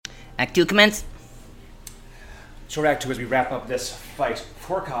Act 2 commence. Short Act 2 as we wrap up this fight.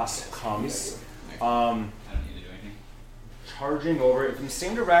 Forecast comes, charging over from the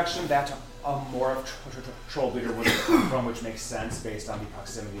same direction that a more of Troll Leader would have come from, which makes sense based on the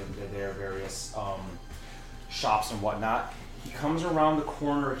proximity of their various shops and whatnot. He comes around the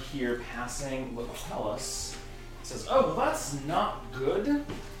corner here, passing Lapellus. Says, "Oh, well, that's not good."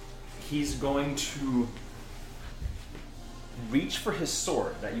 He's going to reach for his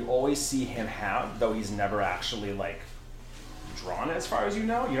sword that you always see him have, though he's never actually drawn it as far as you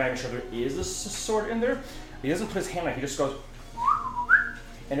know. You're not even sure there is a sword in there. He doesn't put his hand on it, he just goes,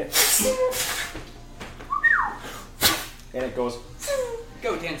 and it goes.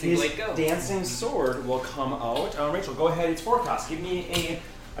 Go, dancing blade, go. Dancing sword will come out. Rachel, go ahead, it's forecast. Give me a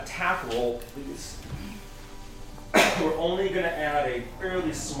attack roll, please. We're only going to add a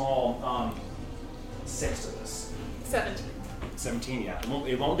fairly small 6 to this. 17, yeah.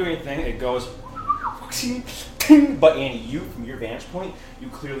 It won't do anything. It goes, but Annie, you, from your vantage point, you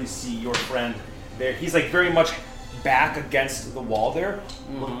clearly see your friend there. He's very much back against the wall there,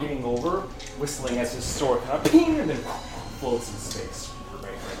 looking over, whistling as his sword kind of ping, and then floats in space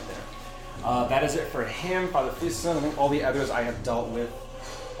right there. That is it for him, Father Fleeson. I think all the others I have dealt with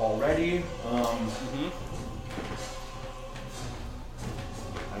already.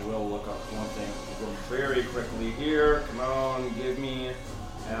 I will look up one thing very quickly here. Come on, give me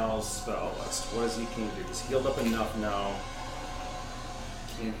Al's spell list. What does he can do? He's healed up enough now.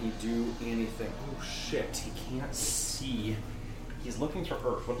 Can he do anything? Oh shit, he can't see. He's looking for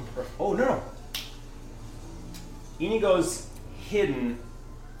Earth. Oh no! Inigo's hidden,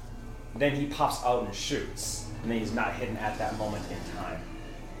 then he pops out and shoots. And then he's not hidden at that moment in time.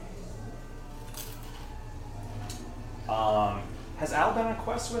 Has Al been on a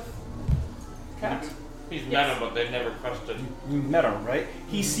quest with Cat? He's met him, but they've never quested. You met him, right?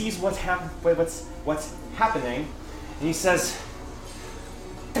 He sees what's happening, and he says,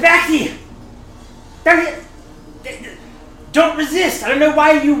 "Tabaxi! Don't resist! I don't know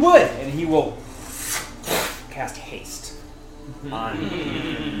why you would!" And he will cast haste on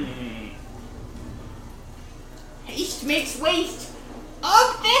Haste makes waste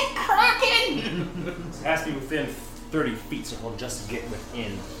of the Kraken! It has to be within 30 feet, so he'll just get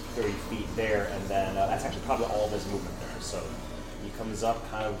within 30 feet there, and then that's actually probably all of his movement there. So he comes up,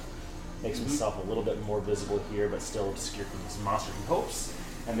 kind of makes himself a little bit more visible here, but still obscured from this monster he hopes.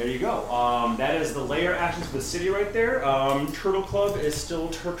 And there you go. That is the layer actions for the city right there. Turtle Club is still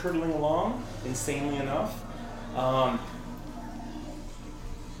turtling along, insanely enough.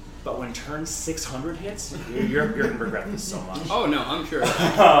 But when turn 600 hits, you're going to regret this so much. Oh, no, I'm sure.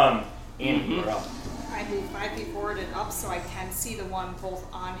 Andy, you're up. I move 5 feet forward and up so I can see the one both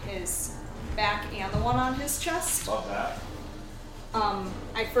on his back and the one on his chest. Love that.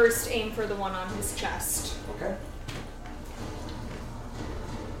 I first aim for the one on his chest. Okay.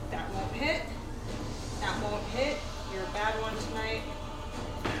 That won't hit. That won't hit. You're a bad one tonight.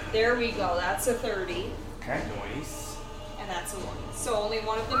 There we go. That's a 30. Okay. Nice. And that's a 1. So only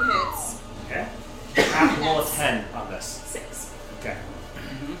one of them hits. Okay. Half roll a 10 on this. 6. Okay.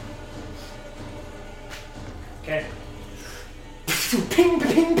 Okay. Ping,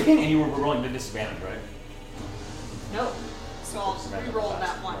 ping, ping, and you were rolling the disadvantage, right? No. So I'll re-roll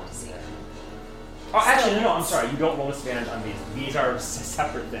that one to see. Oh, actually, no, I'm sorry. You don't roll disadvantage on these. These are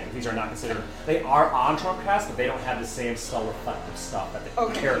separate things. These are not considered. They are on Tromokratis, but they don't have the same spell reflective stuff that the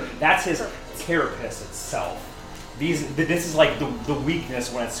that's his carapace itself. This is like the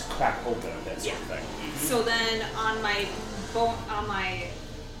weakness when it's cracked open, that sort of thing. So then on my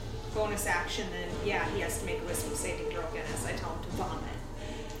bonus action, then he has to make a wisdom saving throw again as I tell him to vomit.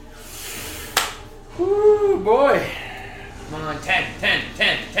 Woo, boy. Come on, 10.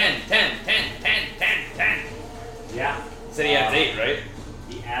 Yeah. Said he adds 8, right?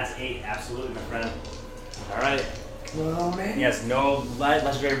 He adds 8, absolutely, my friend. All right. Well, man. He has no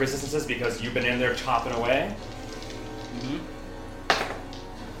legendary resistances because you've been in there chopping away.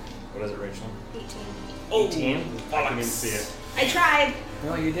 What is it, Rachel? 18. 18? I couldn't even see it. I tried.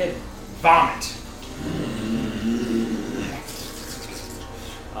 No, you did. Vomit.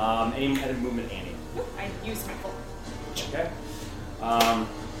 Any kind of movement, Annie? Nope. I used my full. Okay.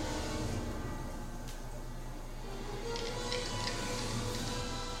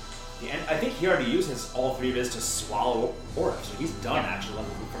 I think he already uses all 3 of his to swallow aura, so he's done actually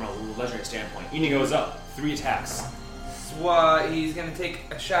from a legendary standpoint. Inigo's up, 3 attacks. So he's gonna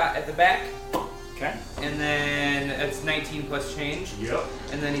take a shot at the back. Okay. And then it's 19 plus change. Yep.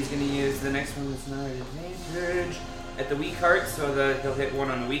 And then he's gonna use the next one that's not an advantage at the weak heart, so that he'll hit 1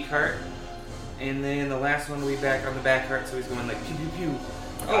 on the weak heart. And then the last one will be back on the back heart, so he's going like pew pew pew.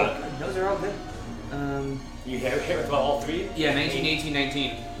 Oh, those are all good. You hit with all 3? Yeah, 19, 18,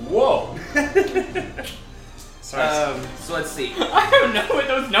 19. Whoa! Sorry. So let's see. I don't know what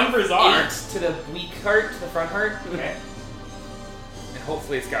those numbers are. 8 to the weak heart, to the front heart. Okay. And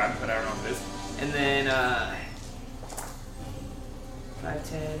hopefully it's gone, but I don't know if it is. And then 5,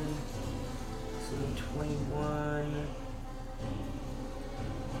 10, 21,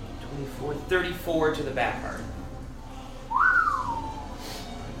 24, 34 to the back heart.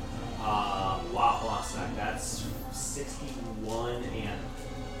 Wow, hold on a sec. That's 61 and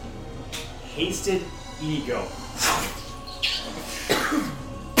hasted ego.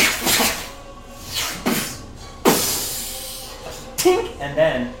 Tink! And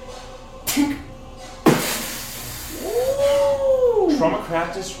then tink!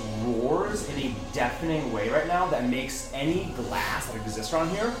 Tromokratis roars in a deafening way right now that makes any glass that exists around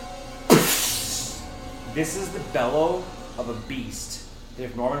here. This is the bellow of a beast that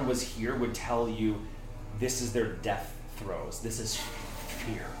if Norman was here would tell you this is their death throes. This is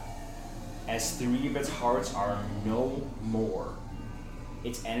fear. As 3 of its hearts are no more,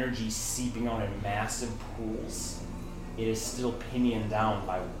 its energy seeping out in massive pools, it is still pinioned down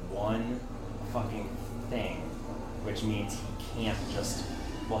by one fucking thing, which means he can't just,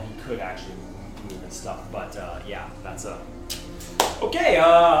 well, he could actually move and stuff, but yeah, that's a... Okay,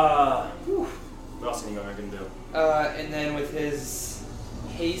 whew. What else can you go can do? And then with his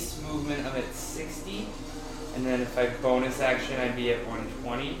haste movement, I'm at 60. And then if I bonus action, I'd be at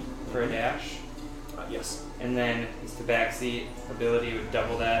 120 for a dash. Yes. And then his tabaxi ability would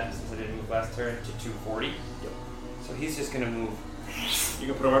double that, since I didn't move last turn, to 240. Yep. So he's just gonna move You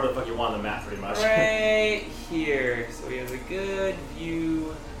can put him wherever the fuck you want on the map, pretty much. right here. So he has a good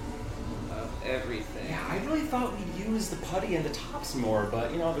view of everything. Yeah, I really thought we'd use the putty and the tops more,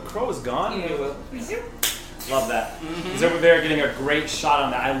 but you know, the crow is gone. Yeah, well. Love that. He's over there getting a great shot on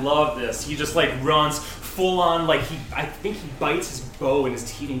that. I love this. He just like runs full on, like I think he bites his bow in his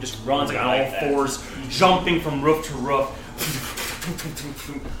teeth and he just runs like on all fours, jumping from roof to roof,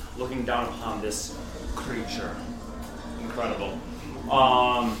 looking down upon this creature. Incredible.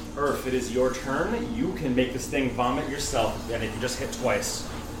 Earth, it is your turn. You can make this thing vomit yourself, and if you just hit twice.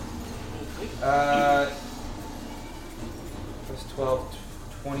 Plus 12,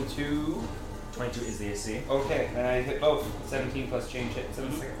 22. 22 is the AC. Okay, and I hit both. 17 plus change hit. So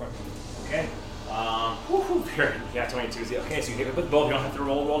the second one. Okay. Here. Yeah, 22 is the okay, so you hit it with both. You don't have to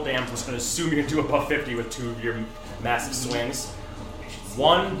roll damage. I'm just going to assume you can do above 50 with 2 of your massive swings.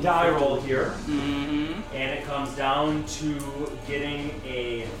 1 die roll here, and it comes down to getting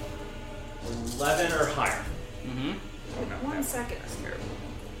a 11 or higher. One second. That's terrible.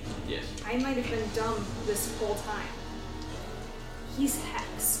 Yes. I might have been dumb this whole time. He's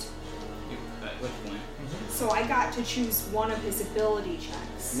hexed. At which point? So I got to choose one of his ability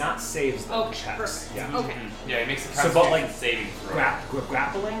checks. Not saves, though, Okay, checks. perfect. Yeah. Okay. Yeah, it makes a So, but, like, saving throw.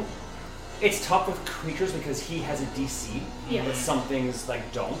 Grappling, it's tough with creatures because he has a DC, Yeah. but some things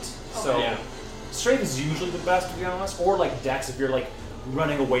like don't. So Yeah. strength is usually the best, to be honest. Or like dex, if you're like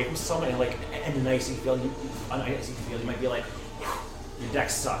running away from someone and like in an icy field, you might be like, your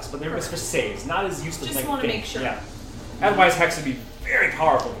dex sucks. But they're for saves, not as useless. Just like wanna thing. make sure. Yeah. Otherwise, hex would be very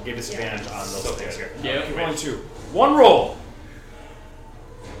powerful to give disadvantage on those So things good. here. Yeah. Keep rolling 2. 1 roll.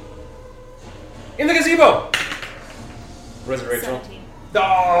 In the gazebo. What is it, Rachel? 17.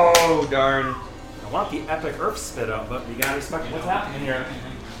 Oh, darn. I want the epic Earth spit up, but we gotta respect what's happening here.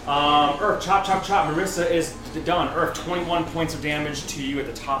 Earth, chop, chop, chop. Marissa is done. Earth, 21 points of damage to you at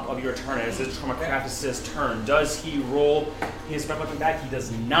the top of your turn. It is Tromokratis' turn. Does he roll his weapon back? He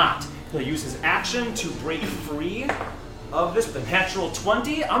does not. He'll use his action to break free of this with a natural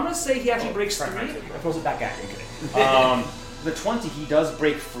 20. I'm gonna say he actually breaks free. I throws it back at you. I'm kidding. The 20, he does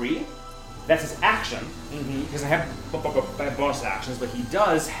break free. That's his action. He doesn't have bonus actions, but he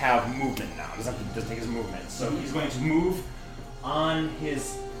does have movement now. He doesn't take his movement. So he's going to move on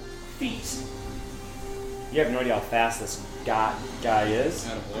his feet. You have no idea how fast this guy is.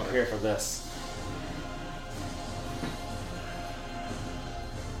 Out of water. Prepare for this.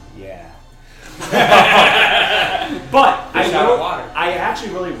 Yeah. But I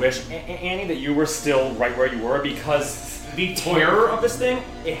actually really wish, Annie, that you were still right where you were, because the terror of this thing,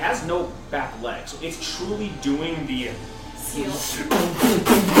 it has no back legs. So it's truly doing the... Seal. Even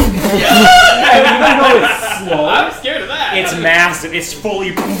though it's slow, I'm scared of that. it's massive. It's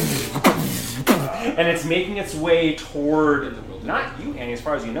fully... And it's making its way toward, not you, Annie, as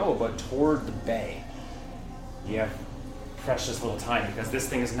far as you know, but toward the bay. You have precious little time, because this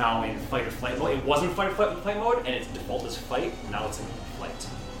thing is now in fight or flight mode. It wasn't fight or flight mode, and its default is fight. Now it's in flight.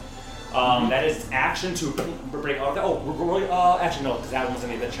 That is action to break out. Actually no, because that one's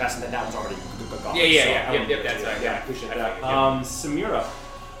in the chest, and that one's already gone. Yeah. Yep, that's right. Yeah, I appreciate that. Samira,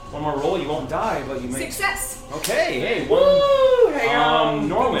 one more roll, you won't die, but you may. Success. Okay, hey, one. Woo! Hang on.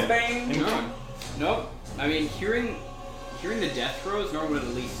 Norman. No. Nope. I mean, hearing the death throes, Norman would at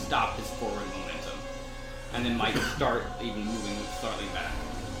least stop his forward momentum, and then might start even moving slightly back.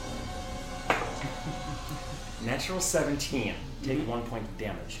 Natural 17. Take 1 point of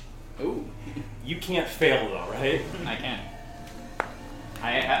damage. Ooh. You can't fail though, right? I can.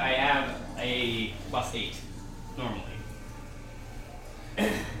 I have a +8 normally.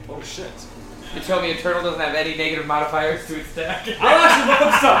 Oh shit. You told me a turtle doesn't have any negative modifiers to its attack. I'll actually look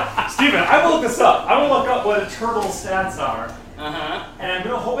this up. Steven, I will look this up. I will look up what a turtle's stats are. And I'm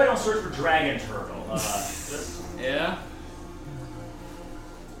gonna hope I don't search for dragon turtle. Yeah.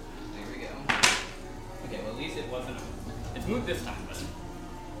 There we go. Okay, well at least it wasn't. It's moved this time, but.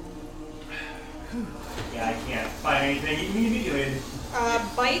 Yeah, I can't find anything immediately.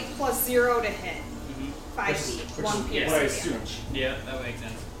 Bite plus 0 to hit. 5 feet. Which 1 is piece. what I assume. Yeah, that makes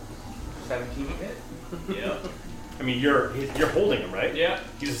sense. 17 hit. Yeah. I mean, you're holding him, right? Yeah.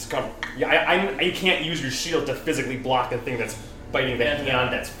 You just come. Yeah, you can't use your shield to physically block the thing that's biting the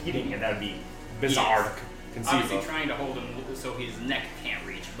hand that's feeding him. That would be bizarre to conceive Obviously of. trying to hold him so his neck can't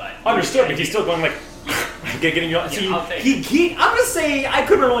reach, but Understood, but he's still going like getting you. See, I'll take he. I'm gonna say I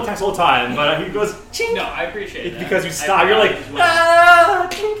couldn't roll attacks all the time, but he goes ching. No, I appreciate It's that. because you stop. You're like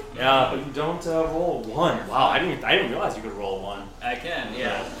ching. Yeah, but you don't roll 1. Wow, I didn't realize you could roll 1. I can,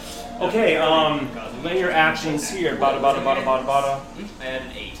 yeah. Okay, lay your actions here. Bada. I had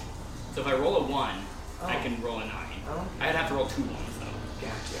an 8. So if I roll a 1, I can roll a 9. I'd have to roll 2 ones though.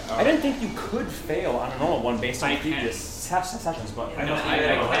 Gotcha. I didn't think you could fail on a normal one based on I previous sessions, but I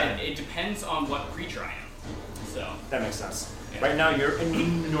can. It depends on what creature I am. So that makes sense. Yeah. Right now you're a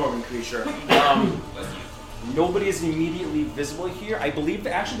Norman creature. Nobody is immediately visible here. I believe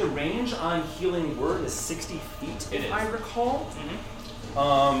that actually the range on Healing Word is 60 feet, if I recall.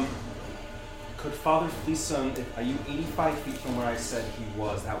 Could Father Fleeson, are you 85 feet from where I said he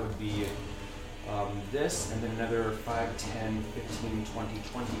was? That would be this, and then another 5, 10, 15, 20,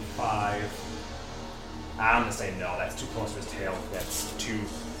 25. I'm going to say no, that's too close to his tail. That's too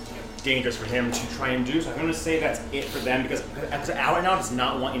dangerous for him to try and do. So I'm going to say that's it for them, because Al right now does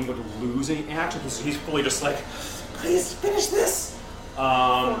not want anyone to lose any action. He's fully just like, please finish this.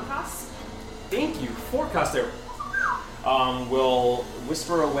 Forecast. Thank you. Forecast there. Will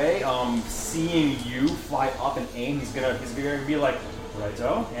whisper away, seeing you fly up and aim. He's gonna be like,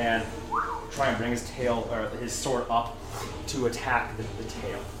 righto, and try and bring his tail or his sword up to attack the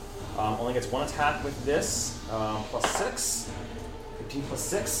tail. Only gets 1 attack with this. Plus 6. 15 plus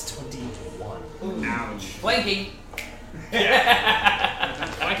 6, 21. ouch. Flanking.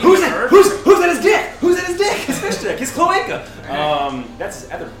 Who's at his dick? Who's at his dick? His fish dick. His cloaca. That's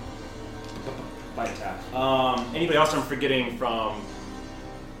his other bite attack. Anybody else I'm forgetting from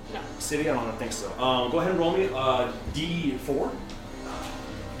City? I don't think so. Go ahead and roll me D4.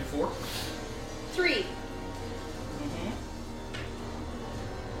 D4? 3.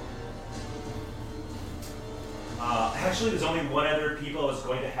 Actually, there's only one other people that's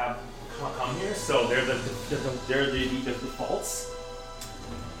going to have come here, so they're the defaults.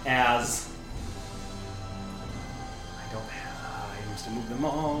 As I don't have, I used to move them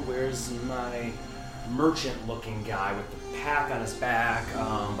all. Where's my merchant-looking guy with the pack on his back?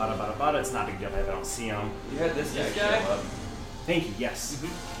 Bada. It's not a big deal if I don't see him. You had this guy show up. Thank you. Yes.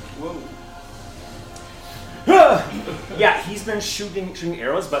 Whoa. Yeah, he's been shooting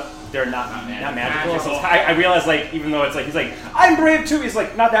arrows, but they're not magical. So I realize, like, even though it's like he's like, I'm brave too. He's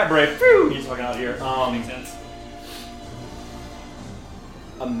like, not that brave. Phew! He's fucking out here. Makes sense.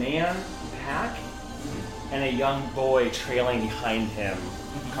 A man pack and a young boy trailing behind him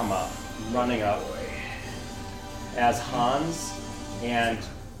come up, running up. As Hans and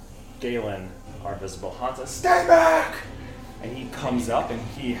Galen are visible. Hans says, "Stay back!" And he comes up and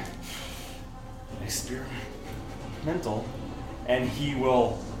he experimental, and he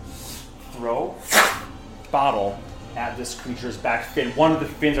will throw bottle at this creature's back fin. One of the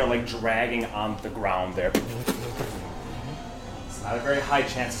fins are like dragging on the ground there. It's not a very high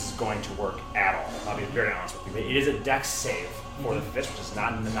chance this is going to work at all. I'll be very honest with you. It is a dex save for the fish, which is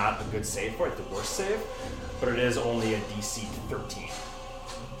not a good save for it. The worst save, but it is only a DC 13.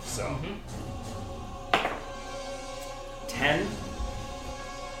 So 10.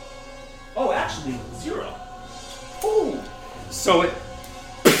 Oh, actually 0. Ooh. So it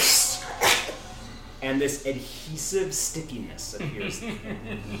and this adhesive stickiness appears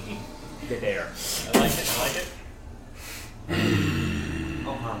there. I like it.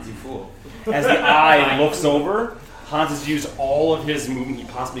 Oh, Hans, you fool. As the eye looks over, Hans has used all of his movement he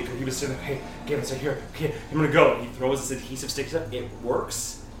possibly could. He was sitting there, hey, Gavin, so here, okay, I'm gonna go. He throws his adhesive sticks up. It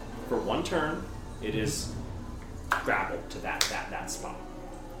works for one turn. It is grappled to that spot.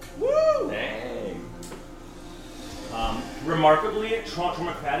 Woo! Dang. Remarkably,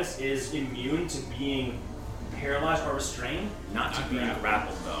 Tromokratis is immune to being paralyzed or restrained, not to being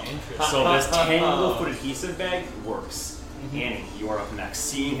grappled though. So this 10-foot adhesive bag works. Annie, you are up next.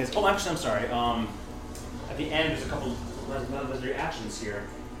 Seeing his... Oh, actually, I'm sorry. At the end, there's a couple legendary actions here.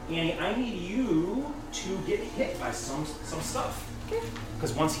 Annie, I need you to get hit by some stuff. Okay.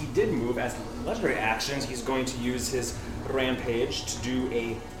 Because once he did move as legendary actions, he's going to use his rampage to do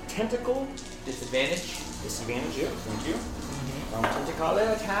a tentacle Disadvantage? Disadvantage, yeah, thank you. Tentacle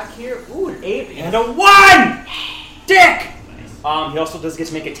attack here. Ooh, an 8 and a 1! Dick! He also does get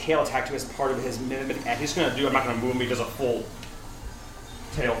to make a tail attack to as part of his mimic act. He's gonna do, I'm not gonna move him, he does a full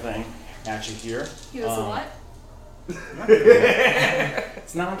tail thing at you here. He does a what?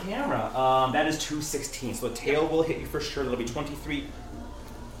 It's not on camera. That is 216. So the tail will hit you for sure. That'll be 23,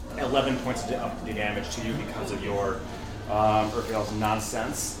 11 points of damage to you because of your Urkel's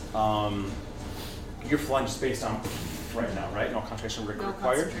nonsense. You're flying just based on right now, right? No concentration required.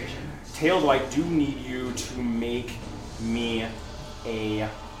 Concentration. Tail, though, I do need you to make me a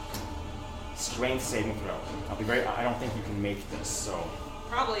strength saving throw. I don't think you can make this, so.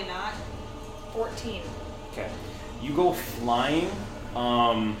 Probably not. 14. Okay. You go flying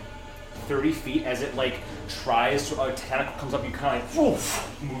 30 feet as it like tries to, a tentacle comes up, you kind of like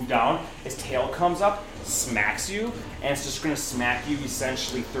woof, move down. Its tail comes up, smacks you, and it's just going to smack you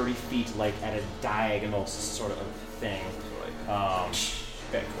essentially 30 feet like at a diagonal sort of thing.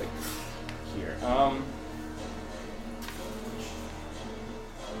 Back like here.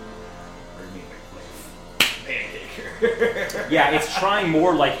 Yeah, it's trying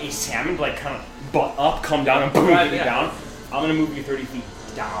more like a salmon, like kind of butt up, come down, and boom, get you down. I'm gonna move you 30 feet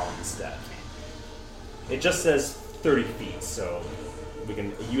down instead. It just says 30 feet, so we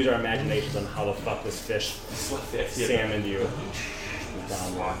can use our imaginations on how the fuck this fish salmoned you.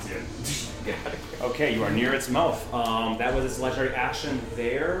 Down walked in. Okay, you are near its mouth. That was its legendary action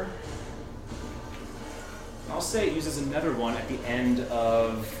there. I'll say it uses another one at the end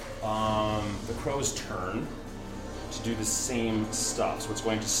of the crow's turn to do the same stuff. So it's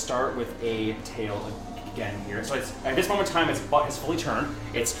going to start with a tail again here. So it's, at this moment in time, its butt is fully turned.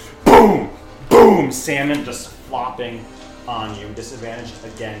 It's boom, boom, salmon just flopping on you. Disadvantage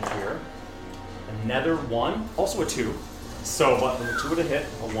again here. Another one, also a 2. So, but the 2 would have hit,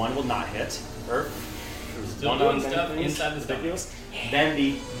 a 1 will not hit. Still doing stuff inside the stomach. Then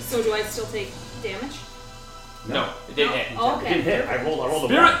the... So do I still take damage? No, it didn't hit. Oh, okay. It didn't hit. I rolled a 1.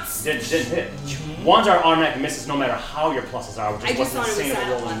 Didn't hit. 1s are automatic misses no matter how your pluses are, which I is just what's thought it was insane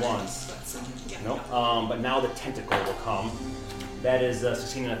at of rolling 11. 1s. But, so, yeah, Nope. no. But now the tentacle will come. That is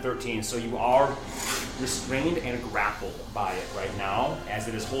 16 and a 13. So you are restrained and grappled by it right now, as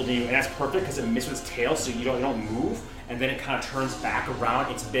it is holding you, and that's perfect because it missed with its tail, so you don't move, and then it kind of turns back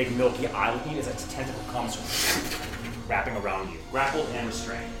around. Its big milky eye looking as its tentacle comes wrapping around you, grappled and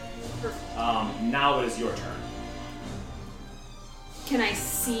restrained. Now it is your turn. Can I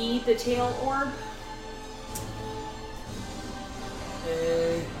see the tail orb?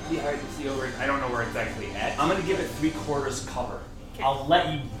 Be hard to see over. I don't know where it's actually at. I'm gonna give it 3/4 cover. Okay. I'll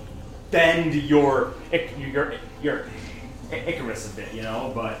let you bend your Icarus a bit, you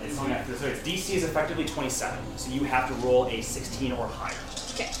know, but it's only after, so its DC is effectively 27, so you have to roll a 16 or higher.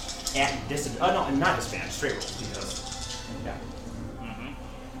 Okay. At disadvantage, no, not disadvantage, straight roll, because, yeah.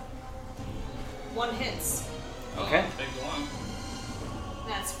 1 hits. Okay. Big one.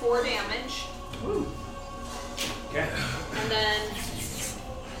 That's 4 damage. Woo. Okay. And then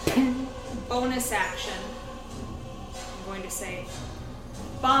bonus action. I'm going to say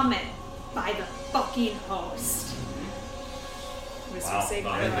vomit by the fucking host. Wisdom Wow, save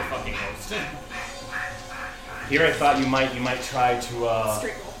Vomit throw. the fucking host. Here I thought you might try to,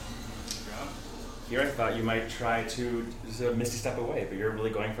 Straight roll. here I thought you might try to misty step away, but you're really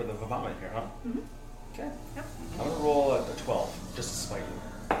going for the vomit here, huh? Mm-hmm. Okay. Yep. I'm gonna roll a 12, just to spite you.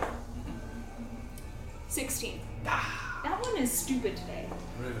 16. That one is stupid today.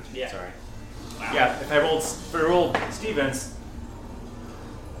 Yeah. Sorry. Wow. Yeah, if I rolled Stevens,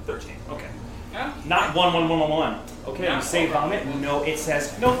 13. Okay. Yeah. Not 1, 1, 1, 1, 1. Okay, Yeah. you say vomit. No, it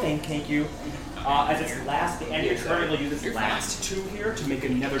says no thank you. As its last, the end of your turn, it will use its last 2 here to make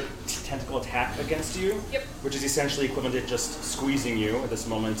another tentacle attack against you. Yep. Which is essentially equivalent to just squeezing you at this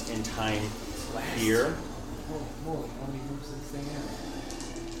moment in time here. Holy, how many moves does this thing have?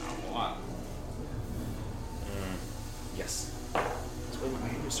 Not a lot. Yes. That's what I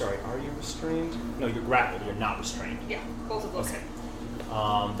sorry, are you restrained? No, you're grappled. You're not restrained. Yeah, both of those. Okay.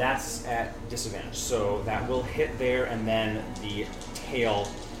 That's at disadvantage. So that will hit there, and then the tail.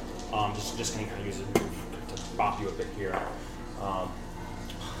 Just kind of use it to bop you a bit here.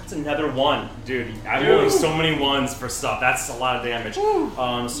 That's another one, dude. I'm rolling so many ones for stuff. That's a lot of damage.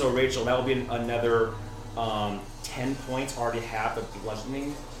 So Rachel, that will be another 10 points. Already have the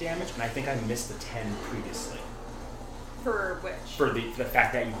bludgeoning damage, and I think I missed the 10 previously. For which? For the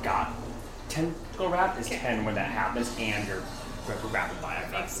fact that you got 10 go wrap is 10 when that happens, and you're rapid by it.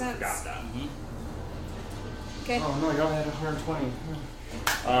 Makes sense. Forgot that. Okay. Oh no, you only had 120.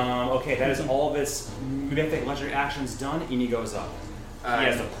 Okay, that is all of its mythic legendary actions done. Ini goes up. He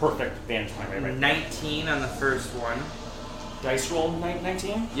has the perfect vantage point right 19 on the first one. Dice roll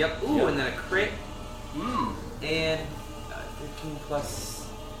 19? Yep. Ooh, Yep. and then a crit. And 13 plus.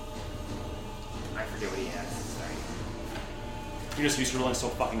 I forget what he has. Sorry. You're just used to rolling so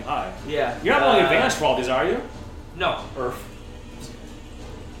fucking high. Yeah. You're not rolling advantage for all these, are you? No. Earth.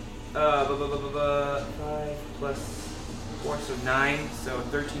 5 plus 4, so 9. So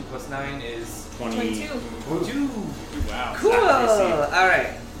 13 plus 9 is 22. 22. Wow. Cool. All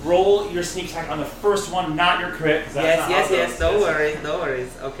right. Roll your sneak attack on the first one, not your crit. 'Cause that's not how it Yes. goes. No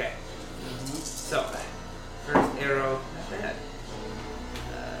worries. Okay. So, first arrow, not bad.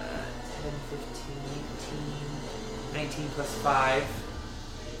 10, 15, 18, 19 plus 5,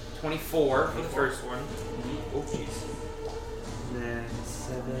 24 for the first one. Oh, jeez. Then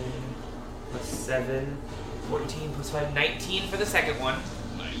 7 plus 7, 14 plus 5, 19 for the second one.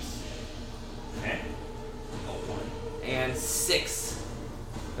 Nice. Okay. And 6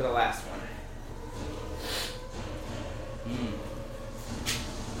 for the last one.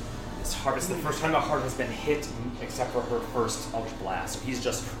 This is the first time a heart has been hit, except for her first Eldritch Blast. So he's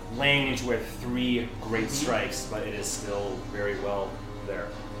just laying into it 3 great strikes, but it is still very well there.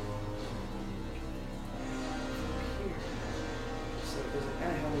 So it doesn't. I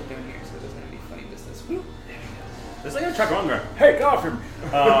have it down here, so it doesn't have any funny business. Woo. There we go. There's like a truck on there. Hey, get off him!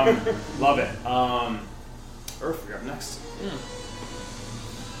 Love it. Earth, you're up next.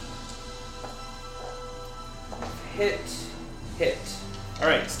 Hit. All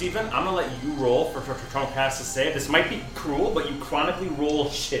right, Stephen, I'm gonna let you roll for Tromokratis to save. This might be cruel, but you chronically roll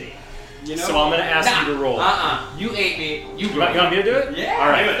shitty. You know, so I'm gonna ask you to roll. You ate me. You want me to do it? Yeah. All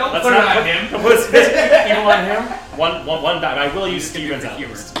right. Don't Let's put it not on him. Put this evil on him. One die. I will use Stephen's at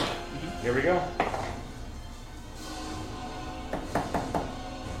least. Here we go.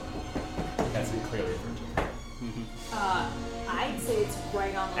 That's clearly 13. I'd say it's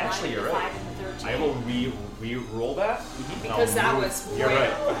right on the Actually, line you're of the right. 5 and the 13. I will re-roll that. Because that was You're way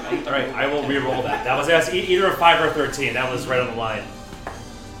right. over. All right, I will re-roll that. That was either a 5 or a 13. That was right on the line.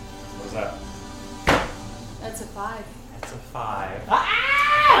 What was that? That's a 5. That's a 5.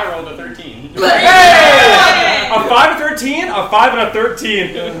 I rolled a 13. Hey! A 5 and 13? A 5 and a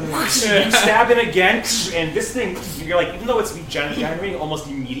 13. You stab it again, and this thing, you're like, even though it's regenerating almost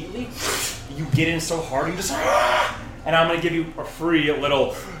immediately, you get in so hard, you just, and I'm gonna give you a free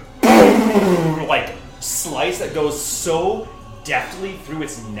little, like, slice that goes so deftly through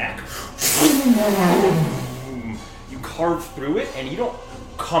its neck. You carve through it, and you don't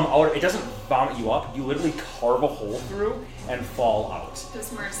come out. It doesn't vomit you up. You literally carve a hole through and fall out. Does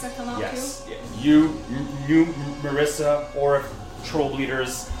Marissa come out Yes. too? You, Marissa, or Troll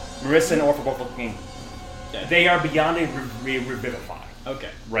Bleeders, Marissa and Orph are both looking. They are beyond a revivify. Okay.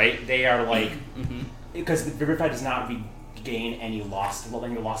 Right? They are like, because the revivify does not regain any lost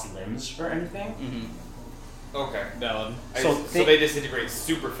limbs or anything. Okay. Valid. So So they disintegrate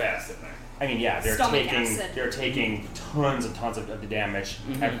super fast at night. I mean, yeah, they're Stomach taking acid. tons and tons of the damage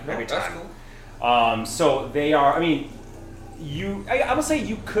every That's time. cool. So they are. I mean, I would say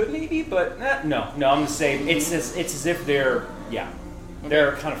you could maybe, but no. I'm gonna say it's as if they're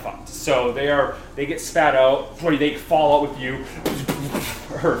they're kind of fucked. So they get spat out, or they fall out with you.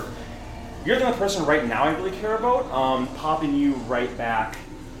 You're the only person right now I really care about. Popping you right back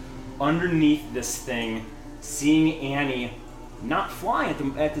underneath this thing, seeing Annie. Not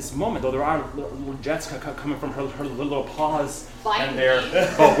flying at this moment, though there are little jets coming from her little paws and there,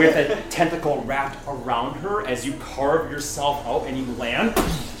 but with a tentacle wrapped around her as you carve yourself out and you land.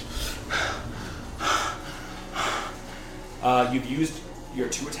 You've used your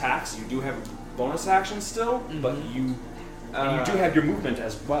 2 attacks. You do have bonus actions still, but you do have your movement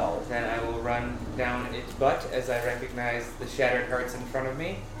as well. Then I will run down its butt as I recognize the shattered hearts in front of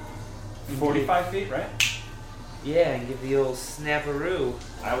me. 45 feet, right? Yeah, and give the old snapperoo.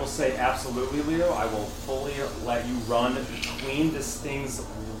 I will say absolutely, Leo. I will fully let you run between this thing's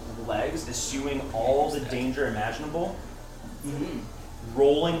legs, eschewing all the danger imaginable.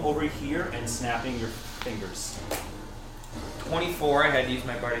 rolling over here and snapping your fingers. 24. I had to use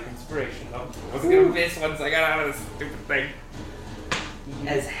my bardic inspiration though. I wasn't gonna miss once I got out of this stupid thing.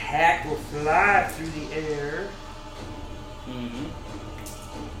 As Hack will fly through the air. Mm-hmm.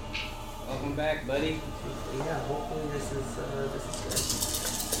 Welcome back, buddy. Yeah, hopefully this is good.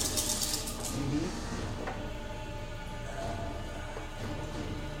 Mm-hmm.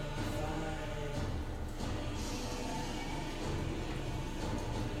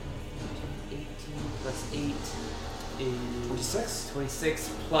 18 plus 8 is 26. 26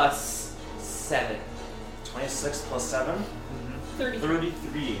 plus 7. 26 plus 7.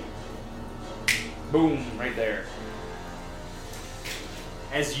 33. Boom, right there.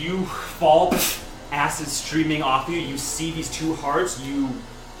 As you fall, acid streaming off you, you see these two hearts, you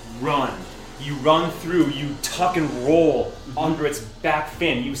run. You run through, you tuck and roll under its back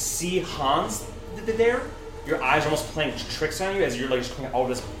fin. You see Hans there. Your eyes are almost playing tricks on you as you're like just coming out of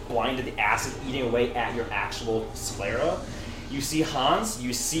this blind to the acid eating away at your actual sclera. You see Hans,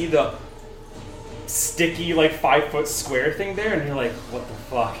 you see the sticky like 5-foot square thing there, and you're like, what the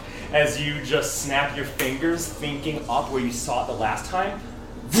fuck? As you just snap your fingers, thinking up where you saw it the last time,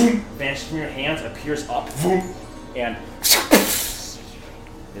 vroom, vanishes from your hands, appears up, vroom, and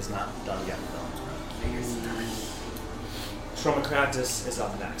is not done yet though. Tromokratis is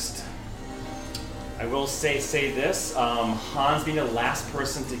up next. I will say this, Hans being the last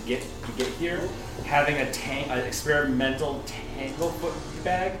person to get here, having an experimental tanglefoot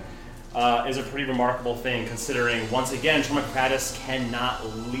bag is a pretty remarkable thing, considering, once again, Tromokratis cannot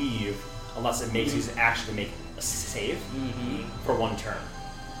leave unless it makes you actually make a save for 1 turn.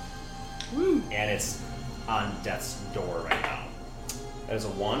 Woo. And it's on death's door right now. That is a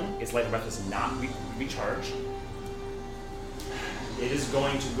 1. Its light breath does not recharge. It is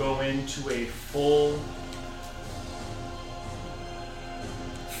going to go into a full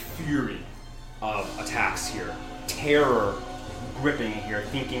fury of attacks here. Terror gripping it here,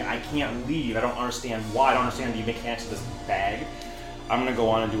 thinking, I can't leave. I don't understand why. I don't understand the mechanics of this bag. I'm going to go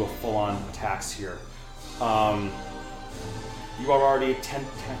on and do a full-on attacks here. You are already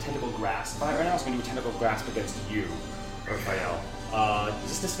tentacle grasp. Right now, it's going to do a tentacle grasp against you, Raphael. Is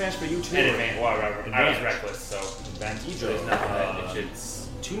this disadvantage for you too? And advantage. Well, I was reckless, so advantage. There's nothing advantage. It's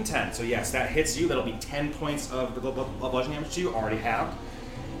 2 and 10. So yes, that hits you. That'll be 10 points of bludgeoning damage to you. Already have.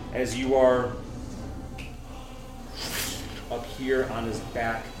 As you are up here on his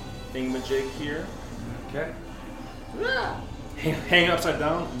back thingamajig here. okay. Hanging upside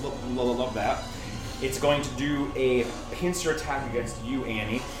down. Love that. It's going to do a pincer attack against you,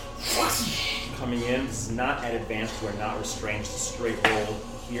 Annie. Coming in. This is not at advantage. You are not restrained. It's a straight roll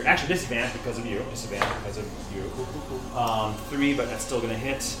here. Actually, disadvantage because of you. Disadvantage because of you. 3, but that's still going to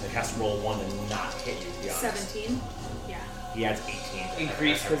hit. It has to roll 1 to not hit you, to be honest. 17. Yeah. He adds 18.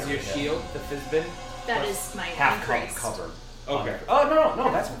 Increase because your shield, the Fizzbin. That is my Half increase. cover. Okay. Oh,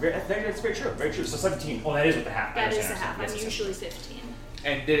 no. That's very true. Very true. So 17. Oh, that is with the half. That is the half. I'm usually 15.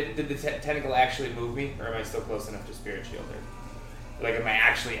 And did the tentacle actually move me, or am I still close enough to Spirit Shield her? Like, am I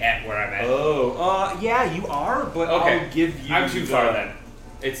actually at where I'm at? Oh, yeah, you are, but okay. I'll give you. I'm too far then.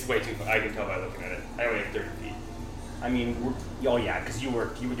 It's way too far. I can tell by looking at it. I only have 30 feet. I mean, because you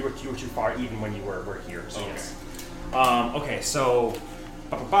were too far even when you were here. So okay. Yes. Okay, so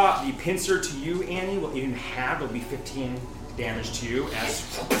the pincer to you, Annie, will even have. It'll be 15 damage to you. As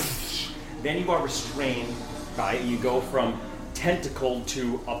then you are restrained by it. You go from tentacle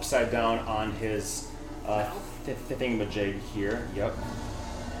to upside down on his thingamajig here. Yep.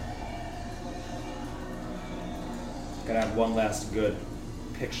 Gotta have one last good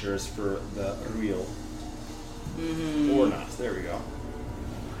pictures for the reel. Or not. There we go.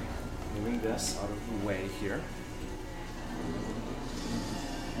 Moving this out of the way here.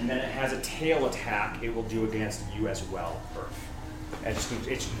 And then it has a tail attack it will do against you as well, Earth. And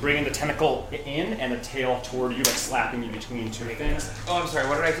it's bringing the tentacle in and the tail toward you, like slapping you between two things. Oh, I'm sorry.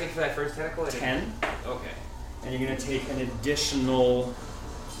 What did I take for that first tentacle? 10. Okay. And you're going to take an additional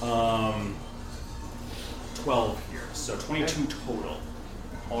 12 here. So 22 total.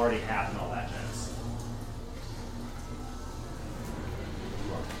 Already happened, all that jazz.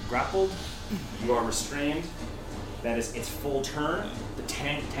 You are grappled. You are restrained. That is its full turn. The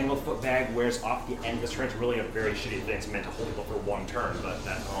Tanglefoot bag wears off the end of this turn. It's really a very shitty thing. It's meant to hold people for one turn, but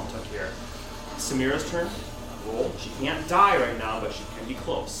that's all it took here. Samira's turn. Roll. She can't die right now, but she can be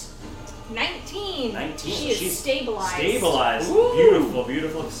close. 19. 19. She is stabilized. Stabilized. Ooh. Beautiful,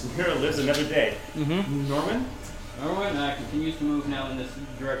 beautiful. Samira lives another day. Mm-hmm. Norman? Norman continues to move now in this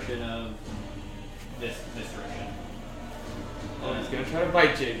direction of this direction. Oh, he's gonna try to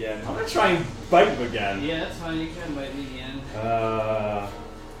bite you again. I'm gonna try and bite him again. Yeah, that's fine. You can bite me again.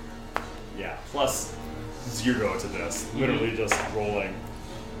 Yeah, plus 0 to this. Literally just rolling.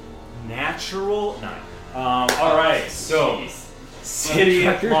 Natural 9. Alright, so Jeez. City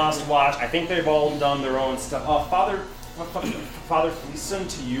Lost Watch. I think they've all done their own stuff. Father Fleeson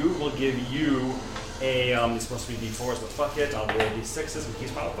to you will give you a, it's supposed to be D4s, but fuck it, I'll roll D6s in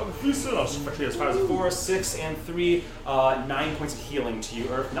case Father Fleeson. I'll just treat it as 5 as 4, 6, and 3, 9 points of healing to you,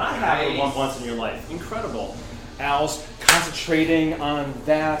 or not happened once in your life. Incredible. Al's concentrating on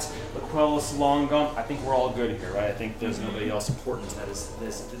that. Laquelis, Long Gump. I think we're all good here, right? I think there's nobody else important that is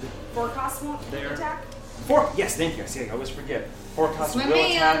this. 4 cost won't There. attack. 4, yes, thank you. See, I always forget. 4 cost will Swim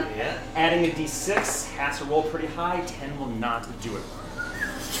me attack. in. Yeah. Adding a D6 has to roll pretty high. 10 will not do it.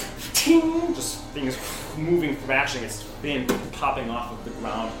 Ting! Just things moving, thrashing. It's been popping off of the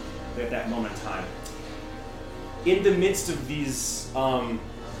ground at that moment in time. In the midst of these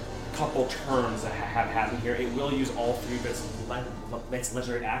couple turns that have happened here, it will use all 3 of its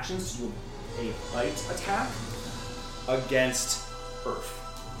legendary actions to do a bite attack against Earth.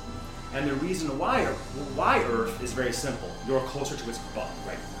 And the reason why Earth is very simple. You're closer to its butt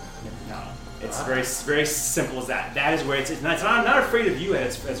right now. It's very simple as that. That is where it's not afraid of you at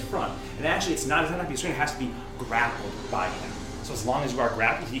its front. And actually, it's not to be restrained. It has to be grappled by him. So as long as you are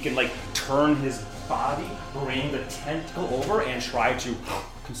grappled, he can like turn his body, bring the tentacle over, and try to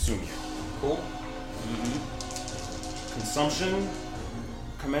consume you. Cool. Consumption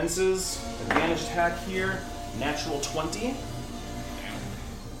commences. Advantage attack here. Natural 20.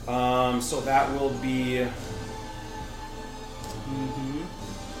 So that will be.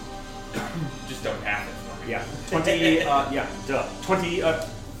 Just don't have it for me. Yeah. 20.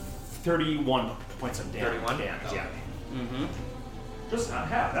 31 points of damage. 31? Damage. Oh. Yeah. Mm-hmm. Just not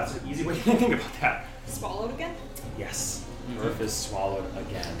half. That's an easy way to think about that. Swallowed again? Yes. Earth is swallowed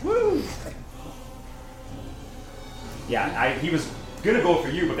again. Woo! Yeah, he was gonna go for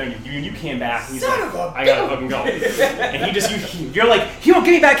you, but then you came back. And he's Son like, of a I gotta fucking go. And he just, you're like, he won't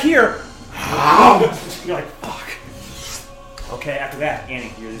get me back here. You're like, fuck. Okay, after that,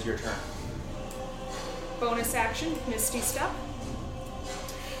 Annie, this is your turn. Bonus action, Misty Step.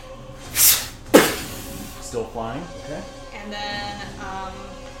 Still flying. Okay. And then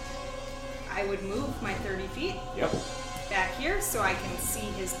I would move my 30 feet Yep. back here so I can see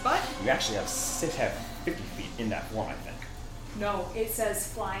his butt. You actually have 50 feet in that form, I think. No, it says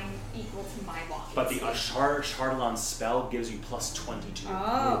flying equal to my walking But the speed. Chardalon spell gives you plus 20 to your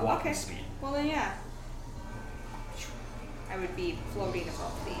walking okay. speed. Well then, yeah. I would be floating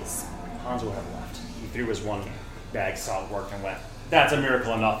above these. Hans will have left. He threw his one bag, saw it worked, and went, that's a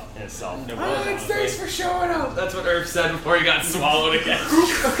miracle enough in itself. Thanks for showing up. That's what Irv said before he got swallowed again.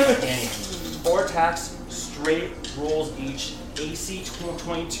 Annie, 4 attacks, straight rolls each. AC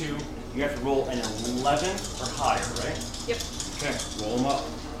 22. You have to roll an 11 or higher, right? Yep. Okay, roll them up.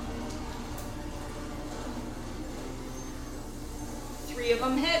 3 of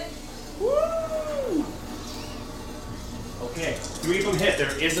them hit. Woo! Okay, 3 of them hit.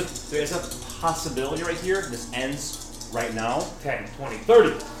 There is a possibility right here. This ends right now. 10, 20, 30.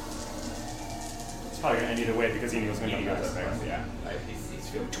 It's probably gonna end either way because Annie was gonna go that thing. Yeah. He's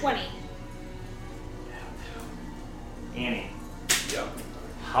feeling 20. Annie, Yep.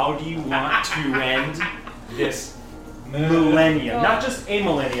 how do you want to end this millennia? Not just a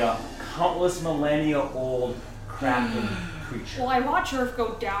millennia, countless millennia old kraken creature. Well, I watch Earth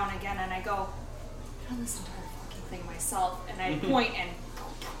go down again and I go, I'll listen to her fucking thing myself. And I point and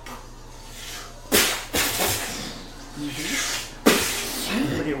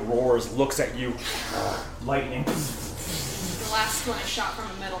It roars, looks at you, lightning. the last one I shot from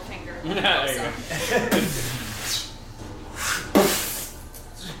a middle finger. There you go.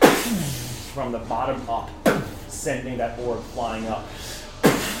 From the bottom up, sending that orb flying up.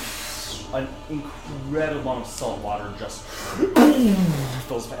 An incredible amount of salt water just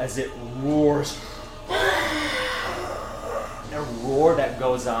fills as it roars. A roar that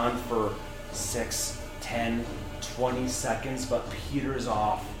goes on for 6, 10, 20 seconds, but peters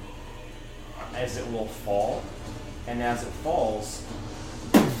off as it will fall. And as it falls,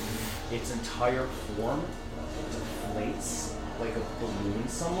 its entire form deflates like a balloon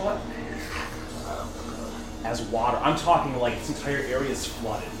somewhat. As water, I'm talking like this entire area is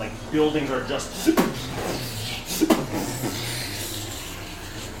flooded. Like buildings are just.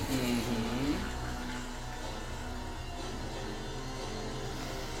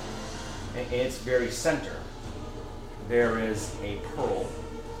 In its very center, there is a pearl,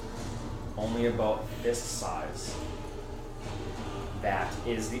 only about this size, that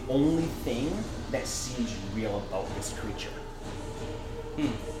is the only thing that seems real about this creature.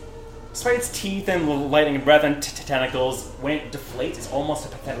 Despite its teeth and lightning breath and tentacles, when it deflates, it's almost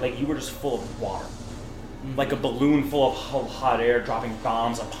like you were just full of water. Like a balloon full of hot air dropping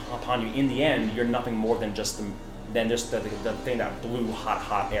bombs upon you. In the end, you're nothing more than just the thing that blew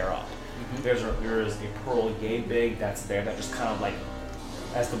hot air up. There is a pearl yay big that's there that just kind of like,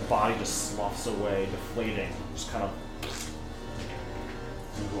 as the body just sloughs away, deflating, just kind of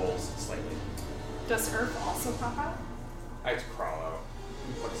rolls slightly. Does Earth also pop out? I just crawl out.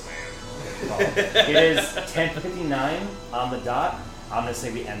 Like sand. It is 10:59 on the dot. I'm gonna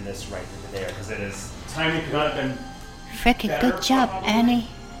say we end this right there because it is timing could not have been. Frickin' better, good job, probably. Annie.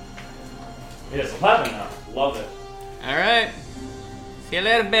 It is 11 now. Love it. All right. See you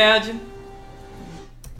later, Belgian.